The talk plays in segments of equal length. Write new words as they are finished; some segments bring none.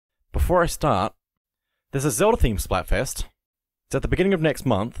before I start, there's a Zelda-themed Splatfest. It's at the beginning of next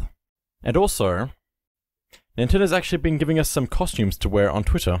month. And also, Nintendo's actually been giving us some costumes to wear on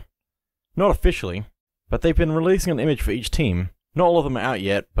Twitter. Not officially, but they've been releasing an image for each team. Not all of them are out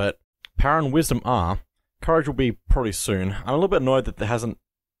yet, but Power and Wisdom are. Courage will be probably soon. I'm a little bit annoyed that there hasn't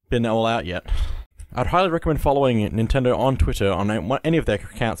been all out yet. I'd highly recommend following Nintendo on Twitter, on any of their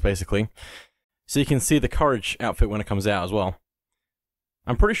accounts basically, so you can see the Courage outfit when it comes out as well.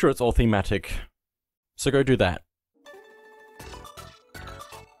 I'm pretty sure it's all thematic, so go do that.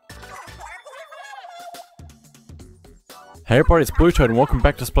 Hey everybody, it's BlueToad and welcome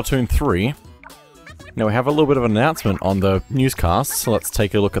back to Splatoon 3. Now we have a little bit of an announcement on the newscast, so let's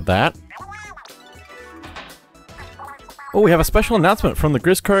take a look at that. Oh, we have a special announcement from the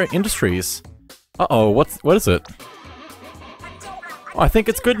Grisco Industries. Uh-oh, what is it? Oh, I think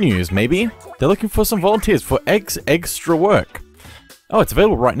it's good news, maybe? They're looking for some volunteers for extra work. Oh, it's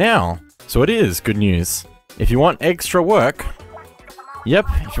available right now. So it is good news. If you want extra work, yep,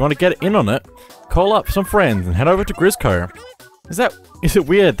 if you want to get in on it, call up some friends and head over to Grisco. Is it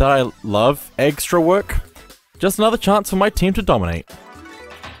weird that I love extra work? Just another chance for my team to dominate.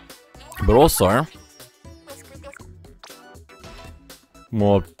 But also,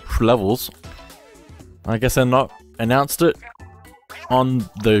 more levels. I guess they're not announced it on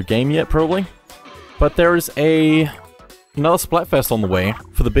the game yet, probably. But there is another Splatfest on the way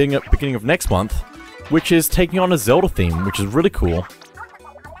for the beginning of next month, which is taking on a Zelda theme, which is really cool.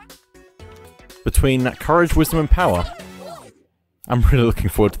 Between Courage, Wisdom, and Power. I'm really looking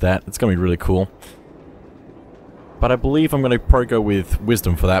forward to that. It's gonna be really cool. But I believe I'm gonna probably go with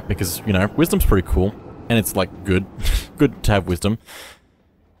Wisdom for that, because, you know, Wisdom's pretty cool. And it's, like, good. Good to have Wisdom.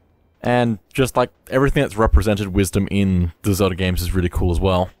 And just, like, everything that's represented Wisdom in the Zelda games is really cool as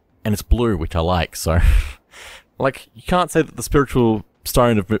well. And it's blue, which I like, so... like, you can't say that the spiritual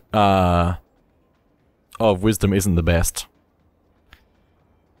stone of Wisdom isn't the best.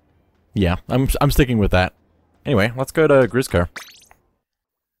 Yeah, I'm sticking with that. Anyway, let's go to Grisco.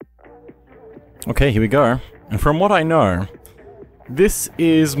 Okay, here we go. And from what I know, this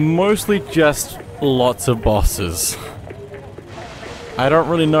is mostly just lots of bosses. I don't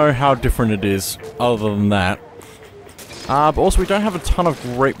really know how different it is, other than that. But also we don't have a ton of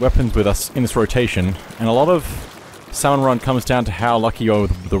great weapons with us in this rotation, and a lot of Salmon Run comes down to how lucky you are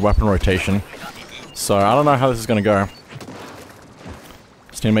with the weapon rotation. So I don't know how this is going to go.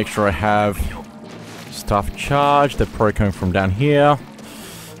 Just need to make sure I have stuff charged. They're probably coming from down here.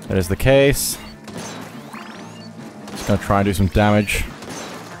 That is the case. Just going to try and do some damage.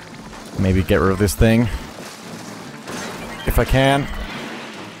 Maybe get rid of this thing. If I can.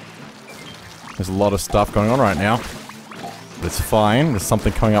 There's a lot of stuff going on right now. But it's fine. There's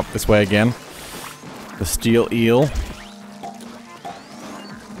something coming up this way again. The steel eel.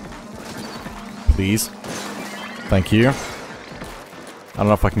 Please. Thank you. I don't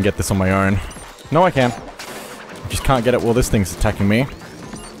know if I can get this on my own. No, I can. I just can't get it while this thing's attacking me.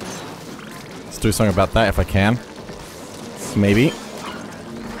 Let's do something about that if I can. Maybe.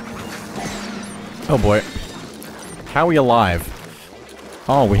 Oh boy. How are we alive?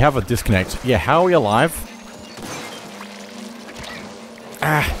 Oh, we have a disconnect. Yeah, how are we alive?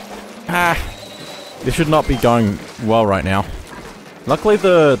 This should not be going well right now. Luckily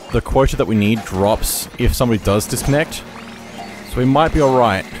the quota that we need drops if somebody does disconnect. So we might be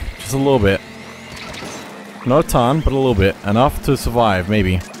alright. Just a little bit. Not a ton, but a little bit. Enough to survive,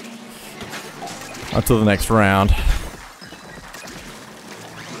 maybe. Until the next round.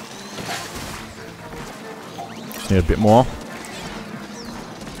 Just need a bit more.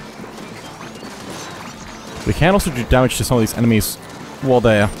 We can also do damage to some of these enemies while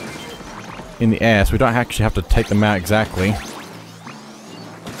they're in the air, so we don't actually have to take them out exactly.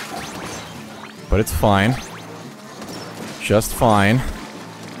 But it's fine. Just fine.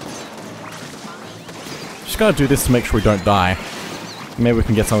 Just gotta do this to make sure we don't die. Maybe we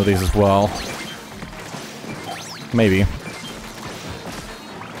can get some of these as well. Maybe.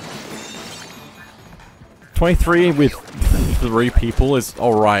 23 with 3 people is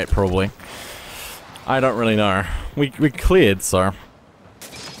alright, probably. I don't really know. We cleared, so...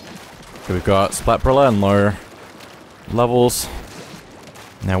 Okay, we've got Splatbrella and low levels.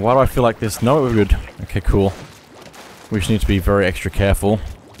 Now, why do I feel like this? No, we're good. Okay, cool. We just need to be very extra careful.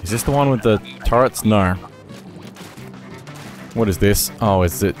 Is this the one with the turrets? No. What is this? Oh,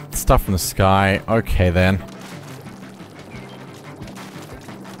 is it stuff from the sky? Okay, then.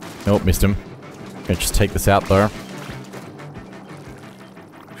 Nope, missed him. Gonna just take this out, though.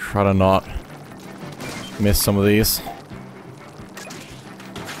 Try to not miss some of these.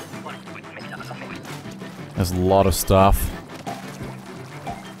 There's a lot of stuff.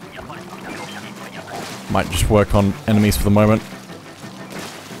 Might just work on enemies for the moment.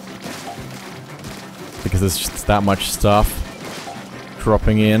 Because there's just that much stuff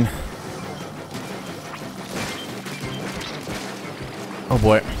dropping in. Oh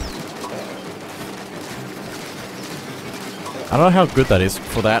boy. I don't know how good that is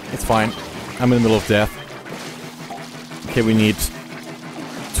for that. It's fine. I'm in the middle of death. Okay, we need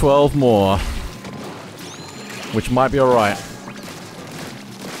 12 more. Which might be alright.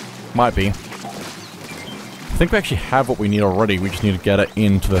 Might be. I think we actually have what we need already. We just need to get it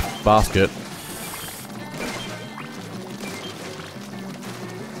into the basket.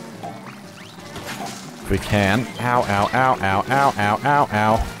 If we can. Ow, ow, ow, ow, ow, ow, ow,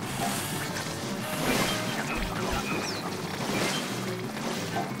 ow.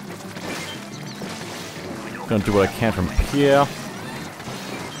 Gonna do what I can from here.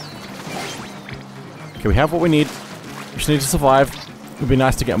 Okay, we have what we need. We just need to survive. It would be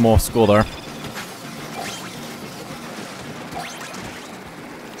nice to get more score though.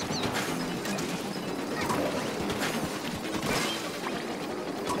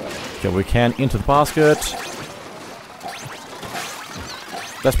 Okay, we can into the basket.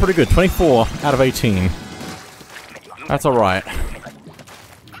 That's pretty good. 24 out of 18. That's alright.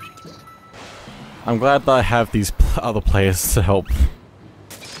 I'm glad that I have these other players to help.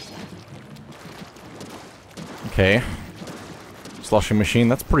 Okay. Sloshing machine,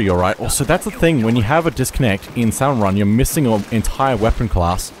 that's pretty alright. Also, that's the thing, when you have a disconnect in Salmon, you're missing an entire weapon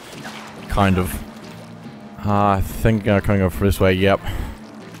class. Kind of. I think coming over this way, yep.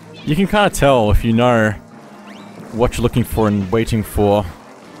 You can kind of tell if you know what you're looking for and waiting for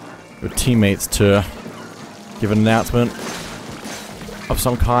your teammates to give an announcement of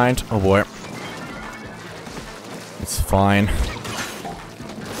some kind. Oh boy. It's fine.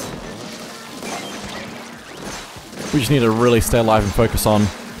 We just need to really stay alive and focus on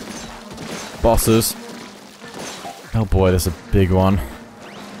bosses. Oh boy, there's a big one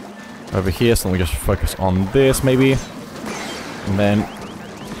over here, so let me just focus on this maybe. And then,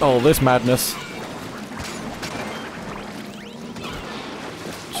 oh, this madness.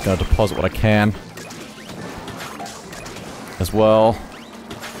 Just gonna deposit what I can as well.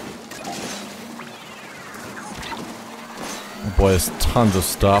 Oh boy, there's tons of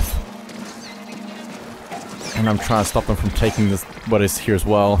stuff. And I'm trying to stop them from taking this, what is here as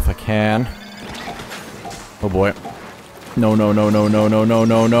well, if I can. Oh boy. No, no, no, no, no, no, no,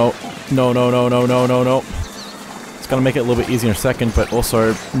 no, no. No, no, no, no, no, no, no. It's gonna make it a little bit easier in a second, but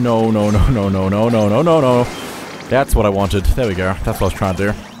also, no, no, no, no, no, no, no, no, no, no. That's what I wanted. There we go. That's what I was trying to do.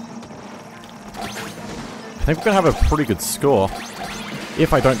 I think we're gonna have a pretty good score.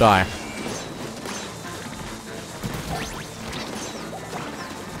 If I don't die.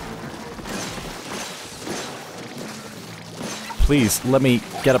 Please, let me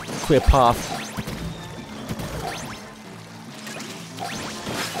get a clear path.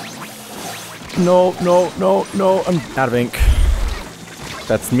 No, no, no, no, I'm out of ink.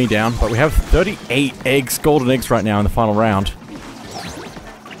 That's me down, but we have 38 eggs, golden eggs right now in the final round.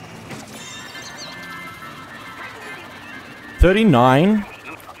 $39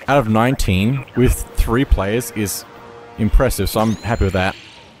 out of 19 with 3 players is impressive, so I'm happy with that.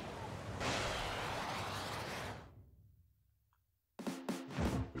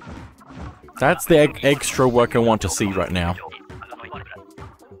 That's the extra work I want to see right now.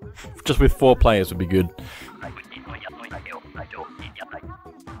 Just with 4 players would be good.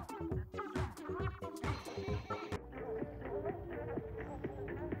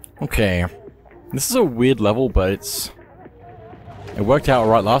 Okay. This is a weird level, but it worked out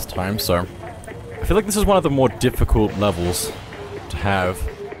alright last time, so I feel like this is one of the more difficult levels to have.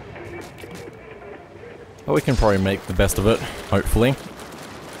 But we can probably make the best of it, hopefully.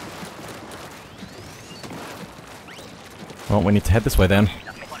 Well, we need to head this way then.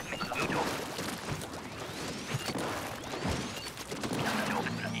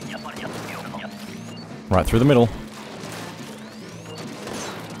 Right through the middle.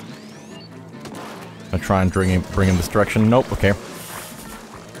 I'll try and bring him this direction. Nope, okay.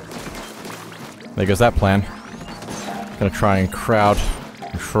 There goes that plan. Gonna try and crowd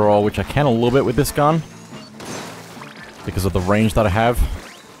control, which I can a little bit with this gun. Because of the range that I have.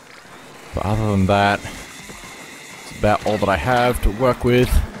 But other than that, it's about all that I have to work with.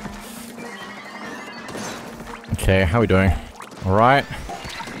 Okay, how are we doing? Alright.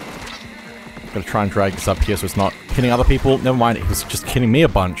 Gotta try and drag this up here so it's not hitting other people. Never mind, it was just hitting me a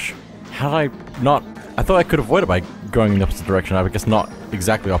bunch. How did I not... I thought I could avoid it by going in the opposite direction. I guess not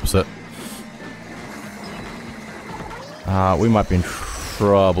exactly opposite. We might be in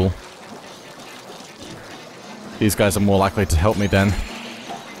trouble. These guys are more likely to help me than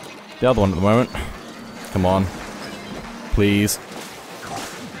the other one at the moment. Come on. Please.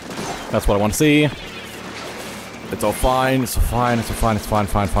 That's what I want to see. It's all fine, it's all fine, it's all fine, it's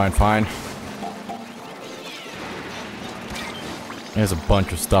fine, fine. There's a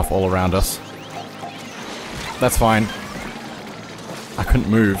bunch of stuff all around us. That's fine. I couldn't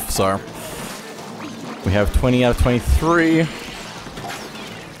move, so... We have 20 out of 23.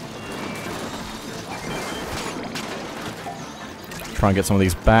 Try and get some of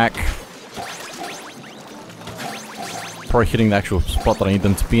these back. Probably hitting the actual spot that I need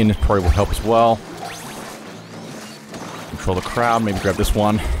them to be in probably will help as well. Control the crowd, maybe grab this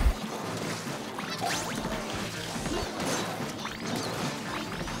one.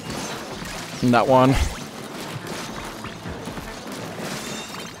 And that one.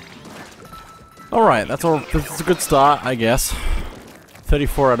 Alright, that's all. This is a good start, I guess.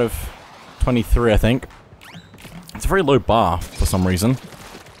 34 out of 23, I think. It's a very low bar for some reason.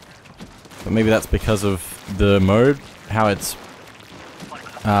 But maybe that's because of the mode. How it's...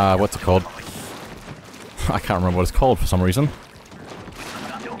 what's it called? I can't remember what it's called for some reason.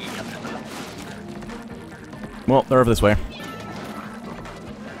 Well, they're over this way.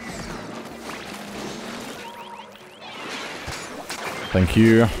 Thank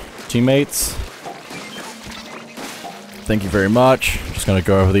you, teammates. Thank you very much. Just gonna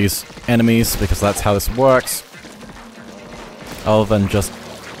go over these enemies because that's how this works. Other than just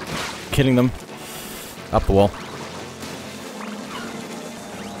killing them up the wall.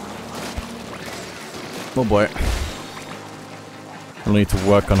 Oh boy. We'll need to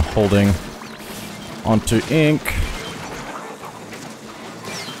work on holding onto ink.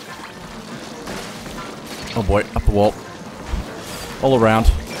 Oh boy, up the wall. All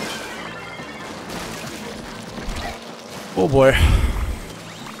around. Oh boy.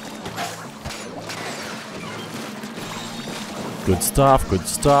 Good stuff, good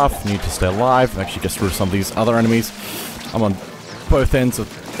stuff. Need to stay alive. Actually get through some of these other enemies. I'm on both ends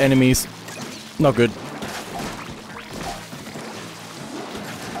of enemies. Not good.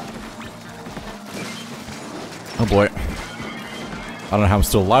 Oh boy. I don't know how I'm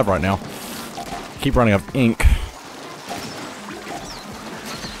still alive right now. Keep running out of ink.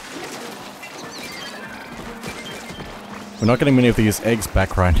 We're not getting many of these eggs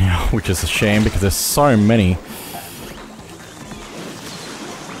back right now, which is a shame because there's so many.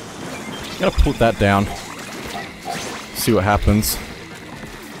 I'm gonna put that down. See what happens.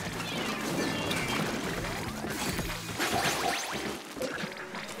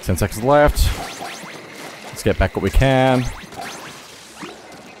 Ten seconds left. Let's get back what we can.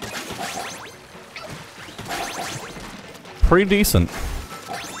 Pretty decent.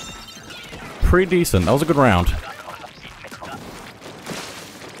 Pretty decent. That was a good round.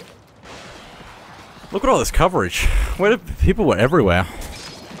 Look at all this coverage. People were everywhere.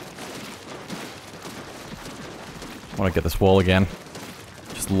 I want to get this wall again.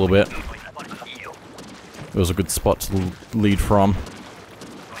 Just a little bit. It was a good spot to lead from.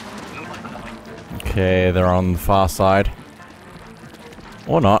 Okay, they're on the far side.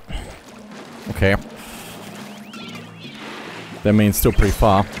 Or not. Okay. That means still pretty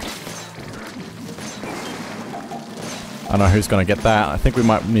far. I don't know who's gonna get that. I think we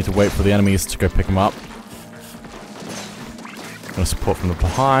might need to wait for the enemies to go pick them up. Gonna support from the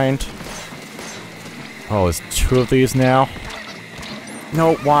behind. Oh, there's two of these now.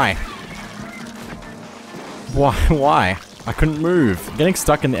 No, why? Why? I couldn't move. Getting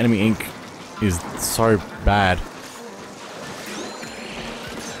stuck in the enemy ink is so bad.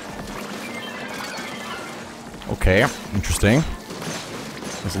 Okay, interesting.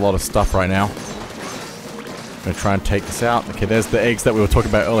 There's a lot of stuff right now. I'm gonna try and take this out. Okay, there's the eggs that we were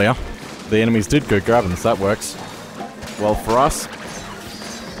talking about earlier. The enemies did go grab them, so that works. Well for us.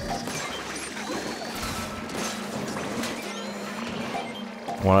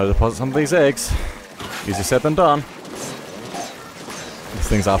 Want to deposit some of these eggs. Easier said than done. This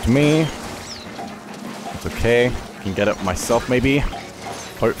thing's after me. It's okay. I can get it myself maybe.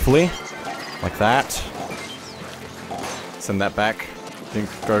 Hopefully. Like that. Send that back. Didn't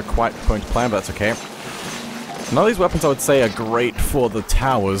go quite according to plan, but that's okay. None of these weapons I would say are great for the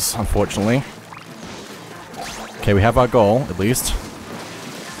towers, unfortunately. Okay, we have our goal, at least.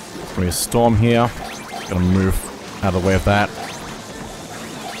 There's gonna be a storm here. Gonna move out of the way of that.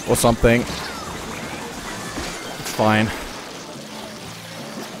 Or something. It's fine.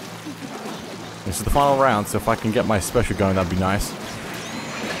 This is the final round, so if I can get my special going, that'd be nice.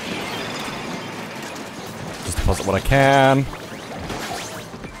 Just deposit what I can.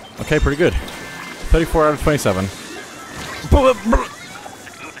 Okay, pretty good. 34 out of 27.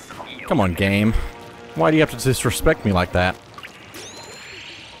 Come on, game. Why do you have to disrespect me like that?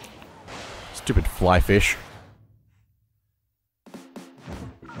 Just Stupid fly fish.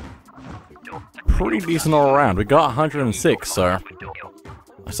 Pretty decent all around. We got 106, so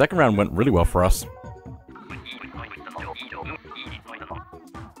the second round went really well for us.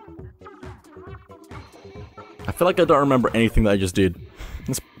 I feel like I don't remember anything that I just did.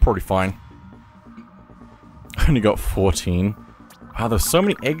 That's probably fine. I only got 14. Wow, there's so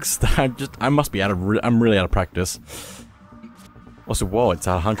many eggs that I must be I'm really out of practice. Also, whoa, it's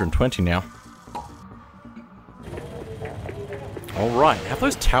at 120 now. Alright, have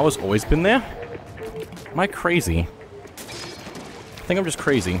those towers always been there? Am I crazy? I think I'm just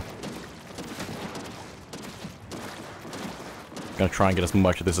crazy. Gonna try and get as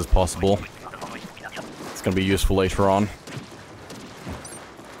much of this as possible. It's gonna be useful later on.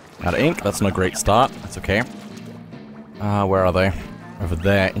 Out of ink, that's not a great start. That's okay. Where are they? Over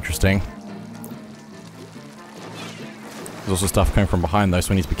there, interesting. There's also stuff coming from behind though,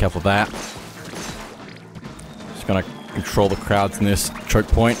 so we need to be careful of that. Just gonna control the crowds in this choke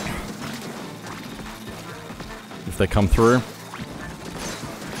point. If they come through.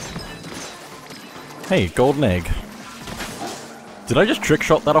 Hey, golden egg. Did I just trick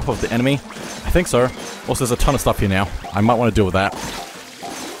shot that off of the enemy? I think so. Also, there's a ton of stuff here now. I might want to deal with that.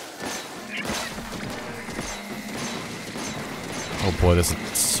 Oh boy, there's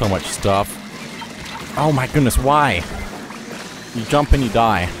so much stuff. Oh my goodness, why? You jump and you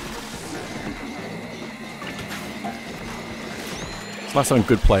die. It's nice having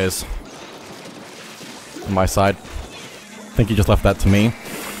good players on my side. I think you just left that to me.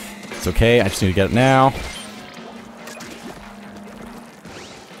 It's okay, I just need to get it now.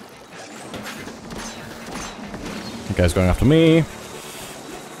 You guys going after me.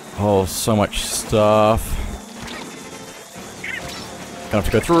 Oh, so much stuff. Gonna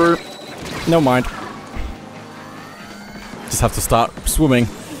have to go through. No mind. Just have to start swimming.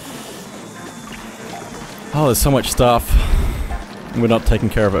 Oh, there's so much stuff. We're not taking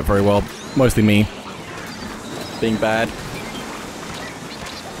care of it very well. Mostly me. Being bad.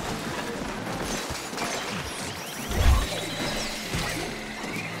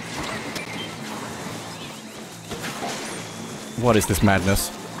 What is this madness?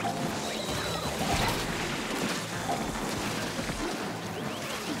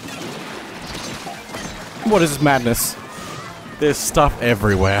 What is this madness? There's stuff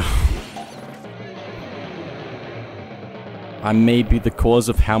everywhere. I may be the cause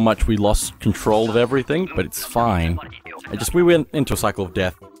of how much we lost control of everything, but it's fine. We went into a cycle of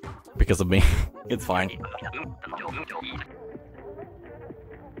death because of me. It's fine.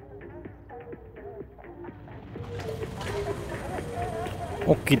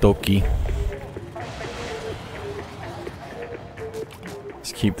 Okie dokie.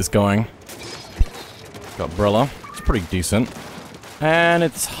 Let's keep this going. Got umbrella. It's pretty decent. And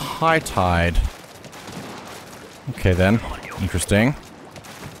it's high tide. Okay then. Interesting.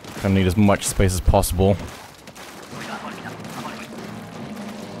 Gonna need as much space as possible.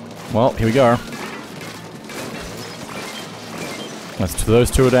 Well, here we go.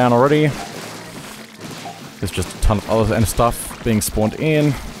 Those two are down already. There's just a ton of other stuff being spawned in.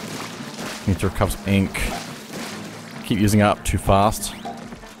 Need to recover some ink. Keep using it up too fast.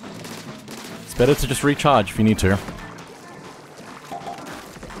 It's better to just recharge if you need to.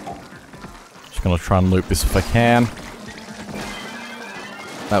 Just gonna try and loop this if I can.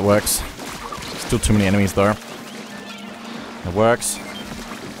 That works. Still too many enemies though. That works.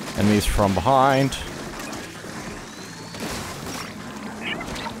 Enemies from behind.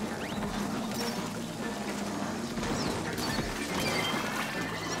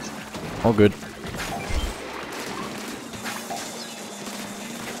 All good.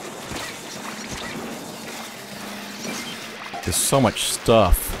 There's so much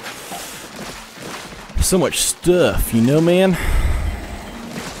stuff. So much stuff, you know, man?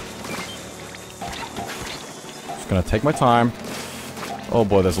 Just gonna take my time. Oh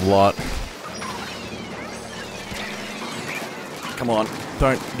boy, there's a lot. Come on,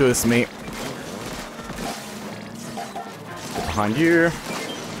 don't do this to me. Get behind you.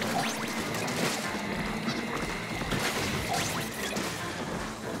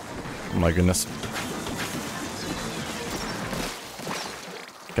 Oh my goodness.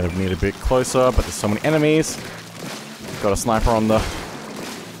 Gonna need a bit closer, but there's so many enemies. Got a sniper on the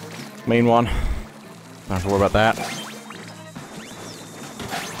main one. Don't have to worry about that.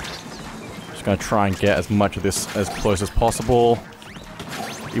 Just gonna try and get as much of this as close as possible.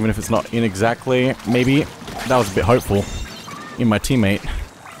 Even if it's not in exactly. Maybe. That was a bit hopeful. In my teammate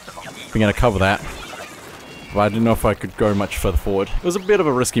being able to cover that. But I didn't know if I could go much further forward. It was a bit of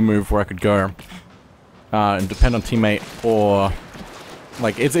a risky move where I could go and depend on teammate or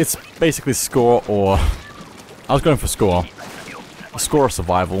Like, it's basically score or... I was going for score. Score or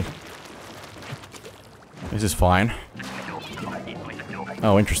survival. This is fine.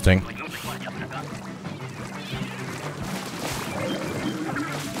 Oh, interesting.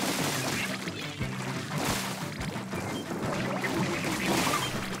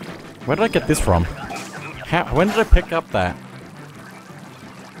 Where did I get this from? When did I pick up that?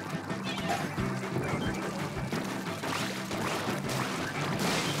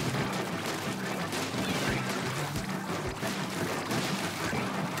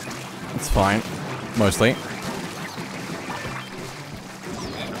 It's fine. Mostly.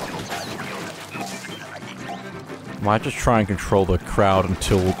 Might just try and control the crowd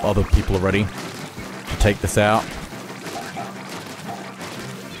until other people are ready to take this out.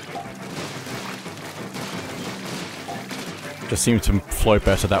 Just seems to flow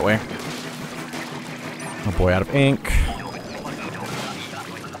better that way. Oh boy, out of ink.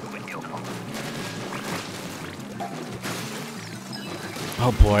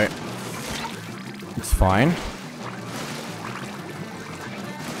 Oh boy. It's fine.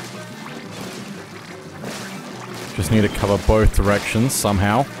 Just need to cover both directions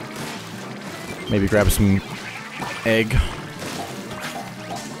somehow. Maybe grab some egg.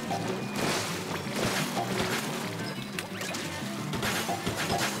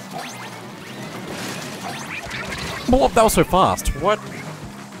 Oh, that was so fast. What?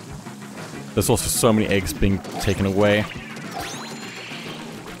 There's also so many eggs being taken away.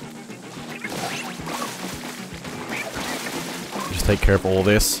 Just take care of all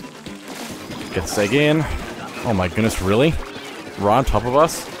this. Get this egg in. Oh my goodness, really? Right on top of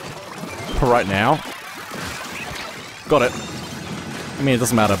us? Right now? Got it. I mean, it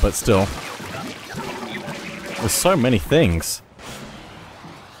doesn't matter, but still. There's so many things.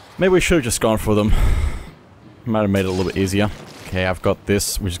 Maybe we should have just gone for them. Might have made it a little bit easier. Okay, I've got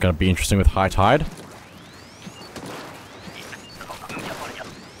this, which is going to be interesting with high tide.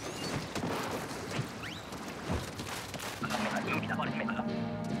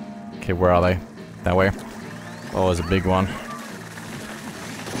 Okay, where are they? That way. Oh, there's a big one.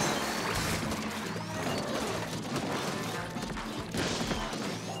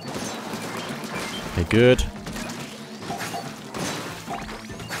 Okay, good.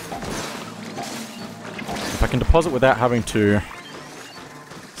 If I can deposit without having to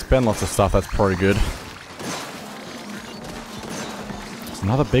spend lots of stuff, that's probably good. There's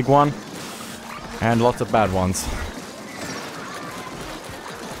another big one. And lots of bad ones.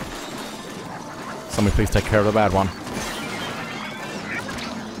 Somebody please take care of the bad one.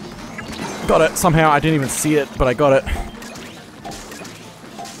 Got it. Somehow I didn't even see it, but I got it.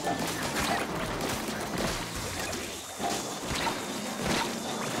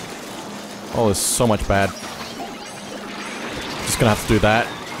 Oh, there's so much bad. Just gonna have to do that.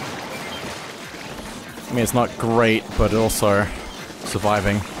 I mean, it's not great, but also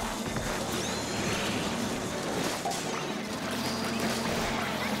surviving.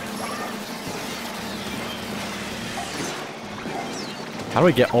 How do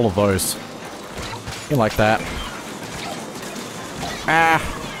we get all of those? In like that. Ah!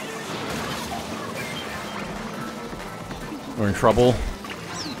 We're in trouble.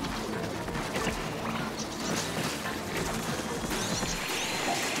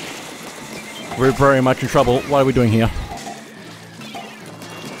 We're very much in trouble. What are we doing here?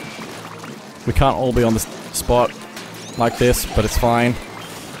 We can't all be on this spot like this, but it's fine.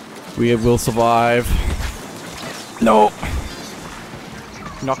 We will survive. No!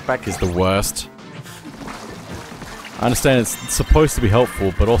 Knockback is the worst. I understand it's supposed to be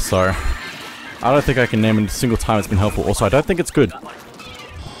helpful, but also I don't think I can name a single time it's been helpful. Also, I don't think it's good.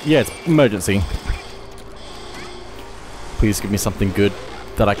 Yeah, it's emergency. Please give me something good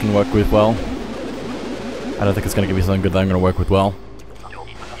that I can work with well. I don't think it's going to give me something good that I'm going to work with well.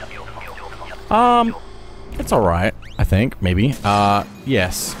 It's alright, I think, maybe.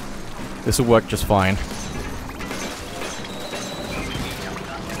 Yes. This will work just fine.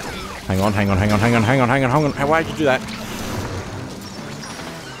 Hang on, hang on, hang on, hang on, hang on, hang on, hang on. Why'd you do that?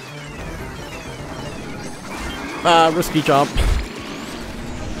 Risky jump.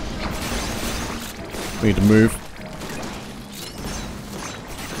 We need to move.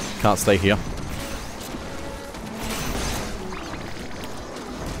 Can't stay here.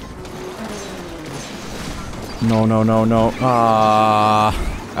 No, no, no, no. I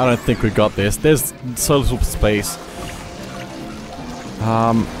don't think we got this. There's so little space.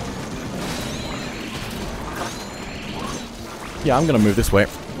 Yeah, I'm gonna move this way.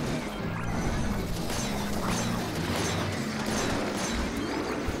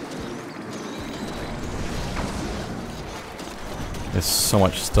 There's so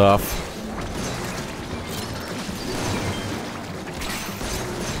much stuff.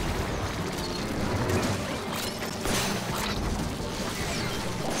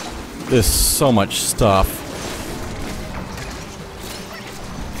 There's so much stuff.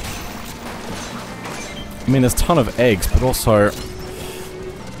 I mean, there's a ton of eggs, but also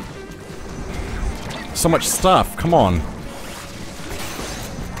so much stuff. Come on.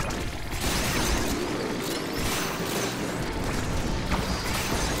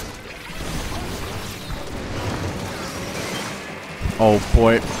 Oh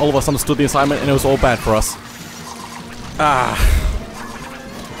boy, all of us understood the assignment and it was all bad for us. Ah.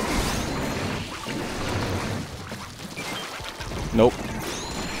 Nope.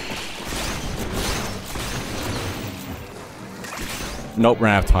 Nope,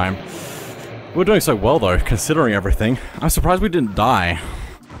 ran out of time. We're doing so well though, considering everything. I'm surprised we didn't die.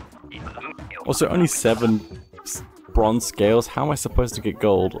 Also, only 7 bronze scales. How am I supposed to get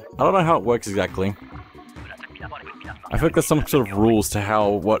gold? I don't know how it works exactly. I feel like there's some sort of rules to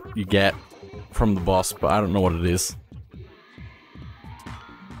what you get from the boss, but I don't know what it is.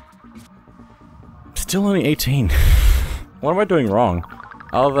 Still only 18. What am I doing wrong?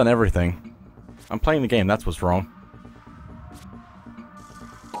 Other than everything. I'm playing the game, that's what's wrong.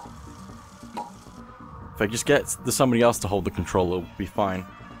 If I just get somebody else to hold the controller, it'll be fine.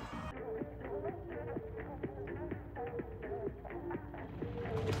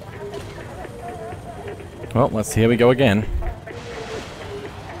 Well, here we go again.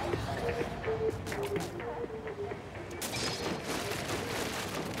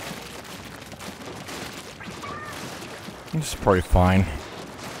 This is probably fine.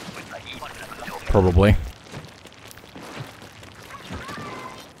 Probably.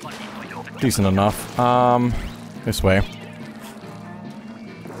 Decent enough. This way.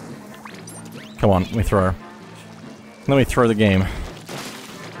 Come on, let me throw. Let me throw the game.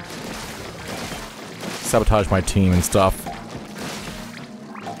 Sabotage my team and stuff.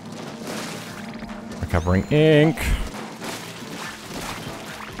 Recovering ink.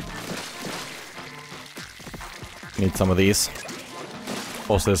 Need some of these.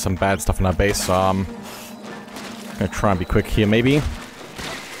 Also, there's some bad stuff in our base, so I'm gonna try and be quick here, maybe.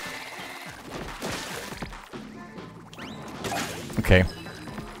 Okay.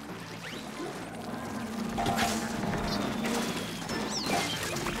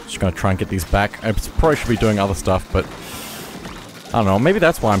 Just gonna try and get these back. I probably should be doing other stuff, but I don't know. Maybe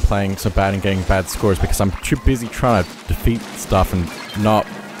that's why I'm playing so bad and getting bad scores, because I'm too busy trying to defeat stuff and not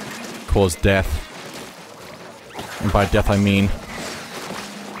cause death. And by death I mean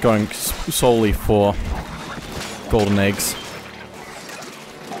going solely for golden eggs.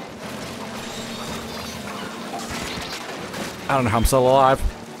 I don't know how I'm still alive.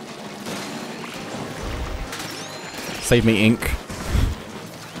 Save me, ink.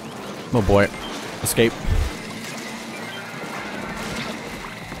 Oh boy. Escape.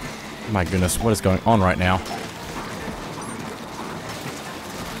 My goodness, what is going on right now?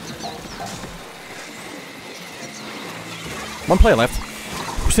 One player left.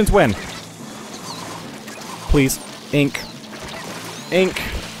 Since when? Please. Ink. Ink.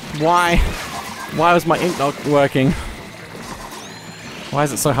 Why? Why was my ink not working? Why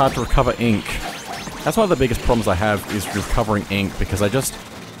is it so hard to recover ink? That's one of the biggest problems I have, is recovering ink, because I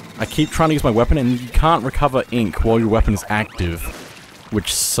keep trying to use my weapon and you can't recover ink while your weapon is active,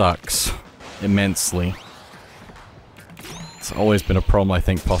 which sucks immensely. It's always been a problem, I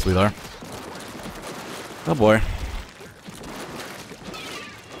think, possibly though. Oh boy.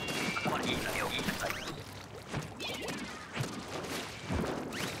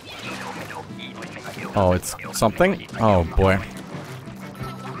 Oh, it's something? Oh boy.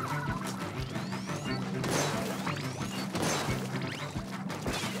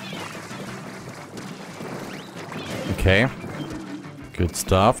 Okay. Good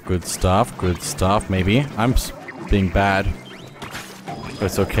stuff, good stuff, good stuff, maybe. I'm being bad. But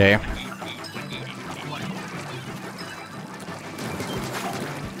it's okay.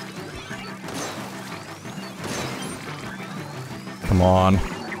 Come on.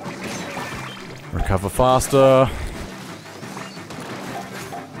 Recover faster.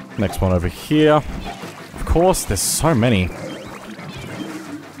 Next one over here. Of course, there's so many.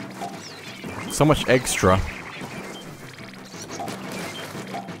 So much extra.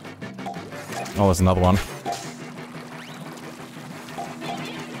 Oh, there's another one.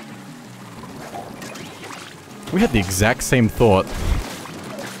 We had the exact same thought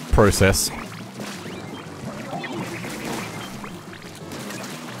process.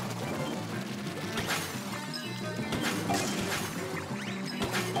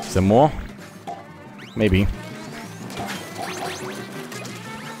 Is there more? Maybe.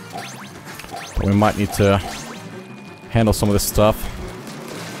 But we might need to handle some of this stuff.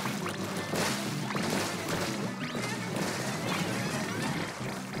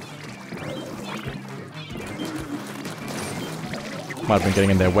 Might have been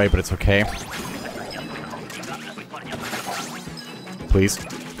getting in their way, but it's okay. Please.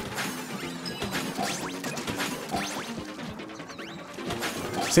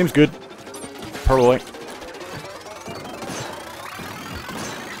 Seems good. Probably.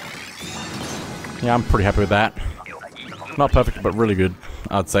 Yeah, I'm pretty happy with that. Not perfect, but really good,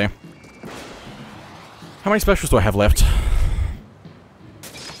 I'd say. How many specials do I have left?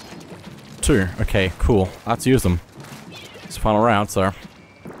 2. Okay, cool. Let's use them. It's the final round, so...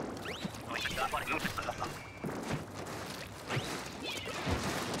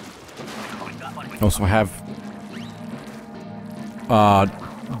 Also, I have...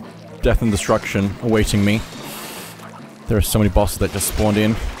 death and destruction awaiting me. There are so many bosses that just spawned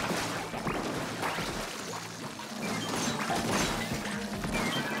in.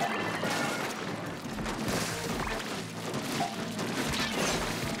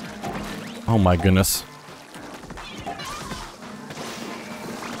 Oh my goodness.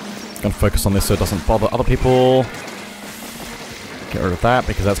 Gonna focus on this so it doesn't bother other people. Get rid of that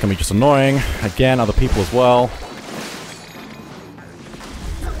because that's gonna be just annoying. Again, other people as well.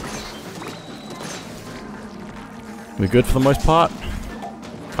 We're good for the most part.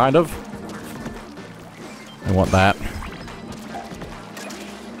 Kind of. I want that.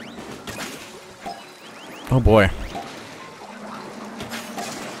 Oh boy.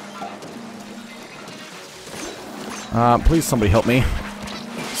 Please somebody help me.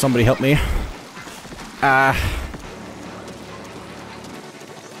 Somebody help me. Gonna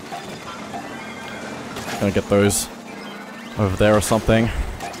get those over there or something.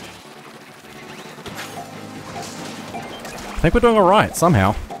 I think we're doing alright,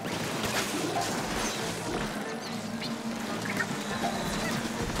 somehow.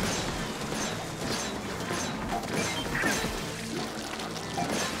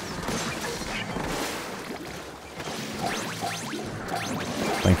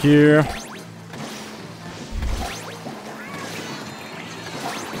 Thank you.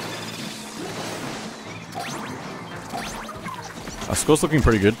 Our score's looking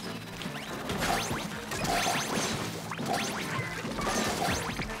pretty good.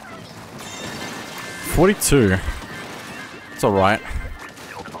 $42. It's alright.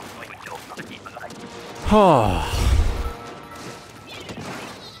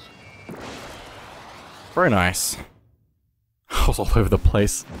 Very nice. I was all over the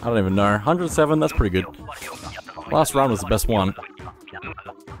place. I don't even know. 107, that's pretty good. Last round was the best one.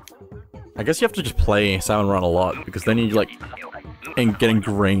 I guess you have to just play Salmon Run a lot, because then you, like, get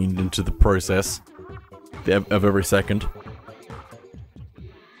ingrained into the process of every second.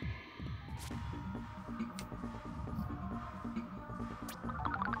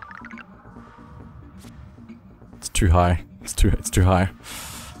 It's too high. It's too high.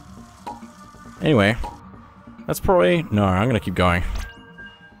 Anyway. That's probably... No, I'm gonna keep going.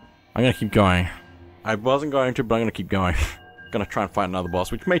 I'm gonna keep going. I wasn't going to, but I'm gonna keep going. Gonna try and find another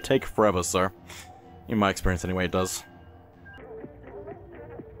boss, which may take forever, so... In my experience anyway, it does.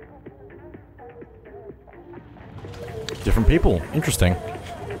 Different people. Interesting.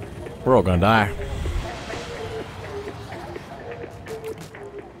 We're all gonna die.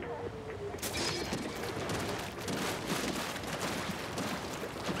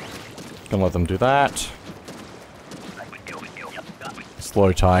 Gonna let them do that.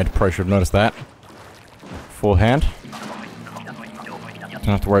 Slow tide, probably should have noticed that. Forehand. Don't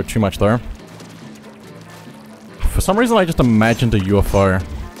have to worry too much though. For some reason I just imagined a UFO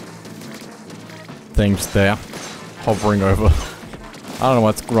thing just there, hovering over. I don't know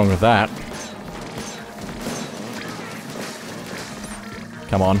what's wrong with that.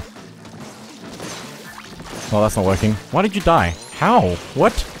 Come on. Oh, that's not working. Why did you die? How?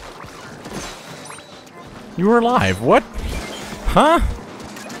 What? You were alive. What? Huh?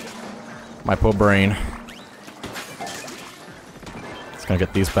 My poor brain. Just gonna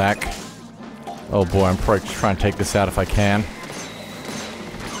get these back. Oh boy, I'm probably trying to take this out if I can.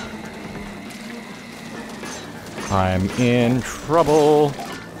 I'm in trouble.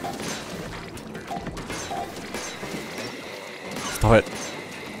 Stop it.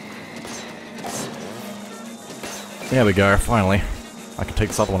 There we go, finally. I can take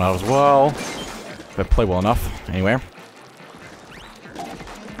this other one out as well. If I play well enough. Anyway.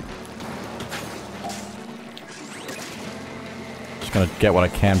 Just gonna get what I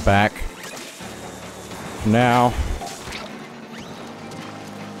can back. Now.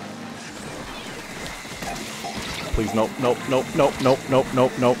 Please, nope, nope, nope, nope, nope, nope,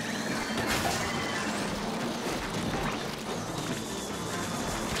 nope, nope.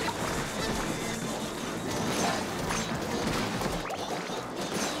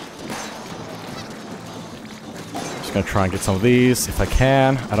 Just gonna try and get some of these if I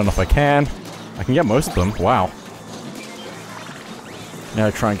can. I don't know if I can. I can get most of them. Wow. Now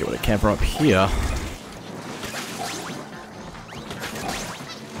I try and get what I can from up here.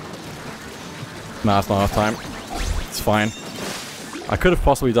 Nah, it's not enough time. It's fine. I could have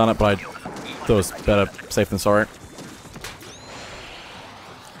possibly done it, but I thought it was better safe than sorry.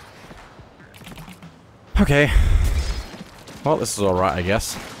 Okay. Well, this is alright, I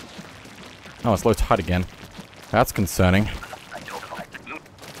guess. Oh, it's low tide again. That's concerning.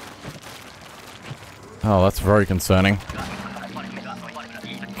 Oh, that's very concerning.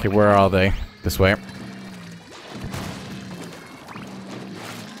 Okay, where are they? This way.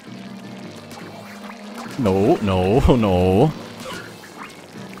 No, no, no.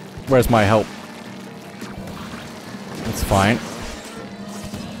 Where's my help? It's fine.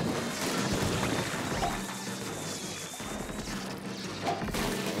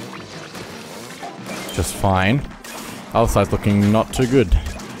 Just fine. Other side's looking not too good.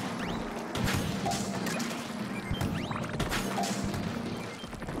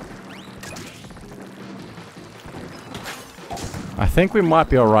 I think we might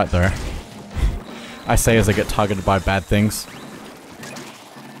be alright though. I say as I get targeted by bad things.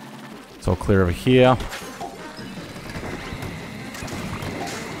 It's all clear over here.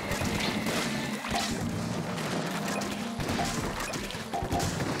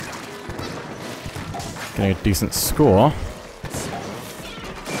 Getting a decent score.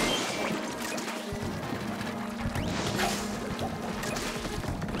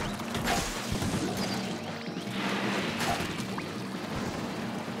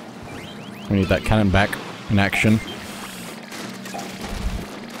 We need that cannon back in action.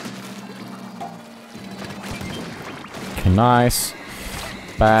 Okay, nice.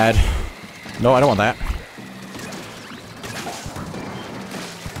 Bad. No, I don't want that.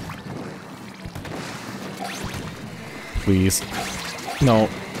 Please. No.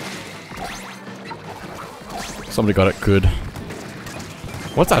 Somebody got it good.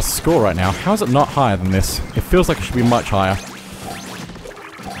 What's our score right now? How is it not higher than this? It feels like it should be much higher.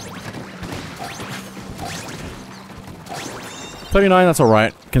 39, that's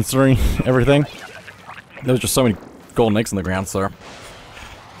alright, considering everything. There was just so many golden eggs on the ground, so...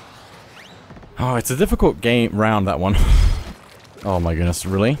 Oh, it's a difficult game round, that one. Oh my goodness,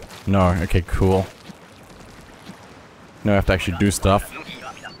 really? No, okay, cool. Now I have to actually do stuff.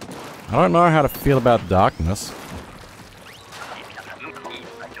 I don't know how to feel about darkness.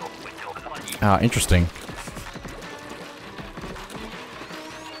 Ah, interesting.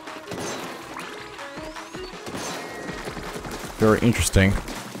 Very interesting.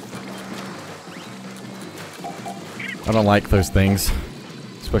 I don't like those things.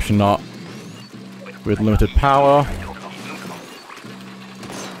 Especially not with limited power.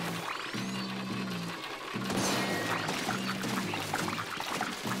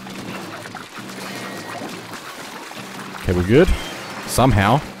 Okay, we're good.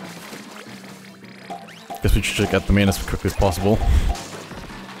 Somehow. Guess we should get them in as quickly as possible.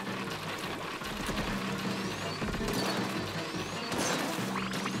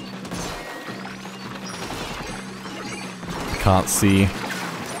 Can't see.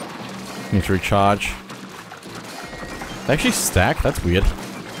 Need to recharge. They actually stack? That's weird.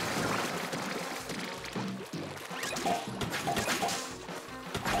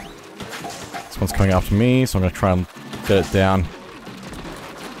 This one's coming after me, so I'm gonna try and get it down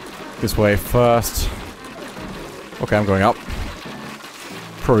this way first. Okay, I'm going up.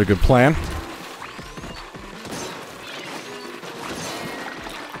 Probably a good plan.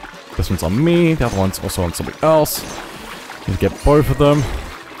 This one's on me, the other one's also on somebody else. Need to get both of them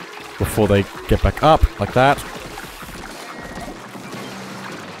before they get back up, like that.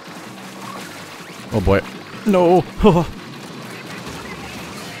 Oh boy. No!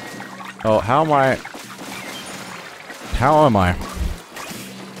 Oh, how am I? How am I?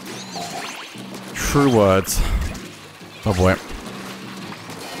 True words. Oh boy.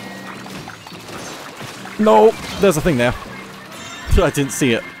 No! There's a thing there. I didn't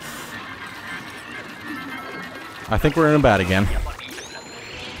see it. I think we're in a bad again.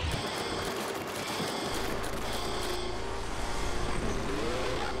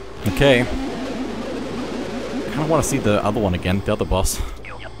 Okay. I kind of want to see the other one again, the other boss.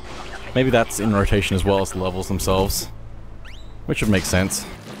 Maybe that's in rotation as well as the levels themselves. Which would make sense.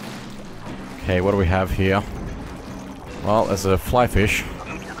 Okay, what do we have here? Well, there's a fly fish.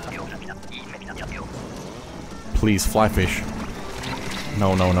 Please, fly fish.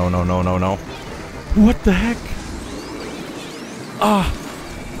 No, no, no, no, no, no, no. What the heck? Ah!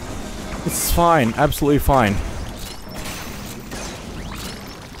 It's fine, absolutely fine.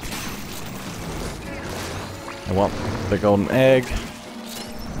 I want the golden egg.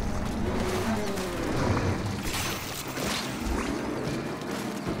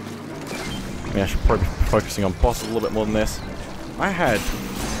 Maybe I should probably be focusing on bosses a little bit more than this. I had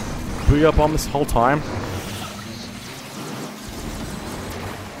Booyah Bomb this whole time.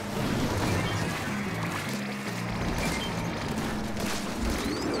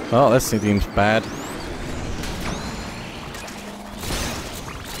 Oh, this seems bad.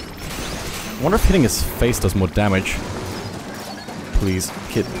 I wonder if hitting his face does more damage. Please,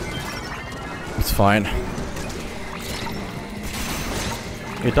 hit. It's fine.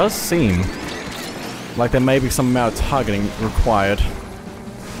 It does seem like there may be some amount of targeting required,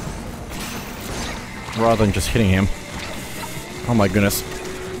 rather than just hitting him. Oh my goodness.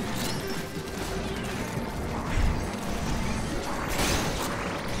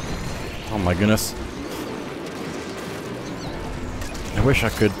 Oh my goodness. I wish I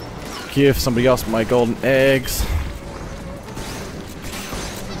could give somebody else my golden eggs.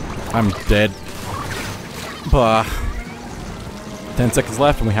 I'm dead. Bah. 10 seconds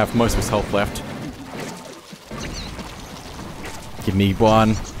left and we have most of his health left. Give me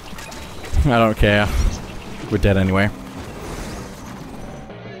one. I don't care. We're dead anyway.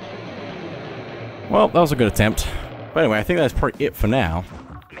 Well, that was a good attempt. But anyway, I think that's probably it for now.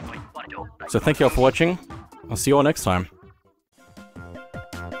 So thank you all for watching. I'll see you all next time.